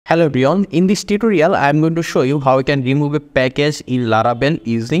Hello everyone, in this tutorial I am going to show you how you can remove a package in Laravel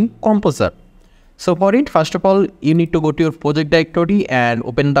using Composer. So for it, first of all, you need to go to your project directory and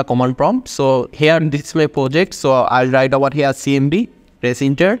open the command prompt. So here this is my project, so I'll write over here cmd, press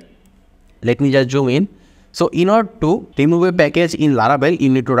enter. Let me just zoom in. So in order to remove a package in Laravel, you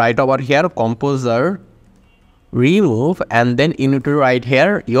need to write over here Composer remove, and then you need to write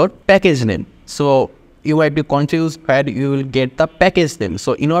here your package name. So you might be confused where you will get the package name.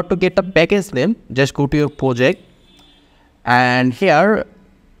 So in order to get the package name, just go to your project, and here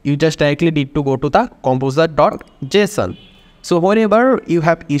you just directly need to go to the composer.json. So whenever you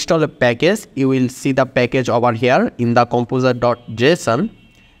have installed a package, you will see the package over here in the composer.json,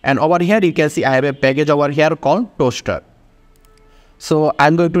 and over here you can see I have a package over here called toaster. So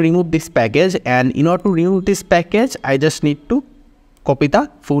I'm going to remove this package, and in order to remove this package, I just need to copy the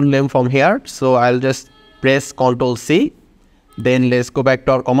full name from here. So I'll just press Ctrl C, then let's go back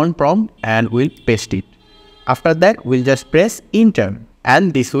to our command prompt and we'll paste it. After that, we'll just press enter,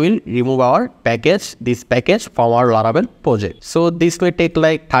 and this will remove our package, this package from our Laravel project. So this may take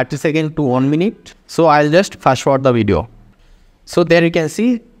like 30 seconds to 1 minute. So I'll just fast forward the video. So there you can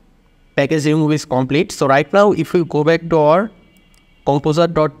see package remove is complete. So right now, if we go back to our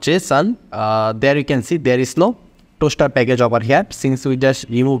composer.json, there you can see there is no toaster package over here, since we just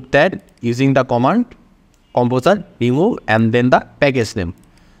removed that using the command composer remove and then the package name.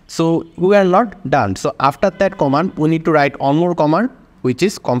 So we are not done. So after that command, we need to write one more command, which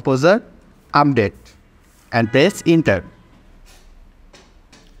is composer update, and press enter.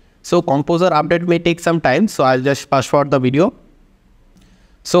 So composer update may take some time, so I'll just fast forward the video.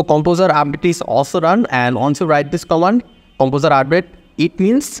 So composer update is also run, and once you write this command composer update, it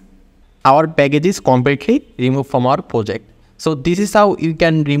means our package is completely removed from our project. So this is how you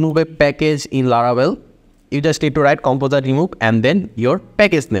can remove a package in Laravel. You just need to write composer remove and then your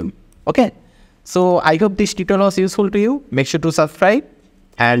package name. Okay. So I hope this tutorial was useful to you. Make sure to subscribe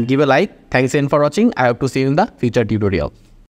and give a like. Thanks again for watching. I hope to see you in the future tutorial.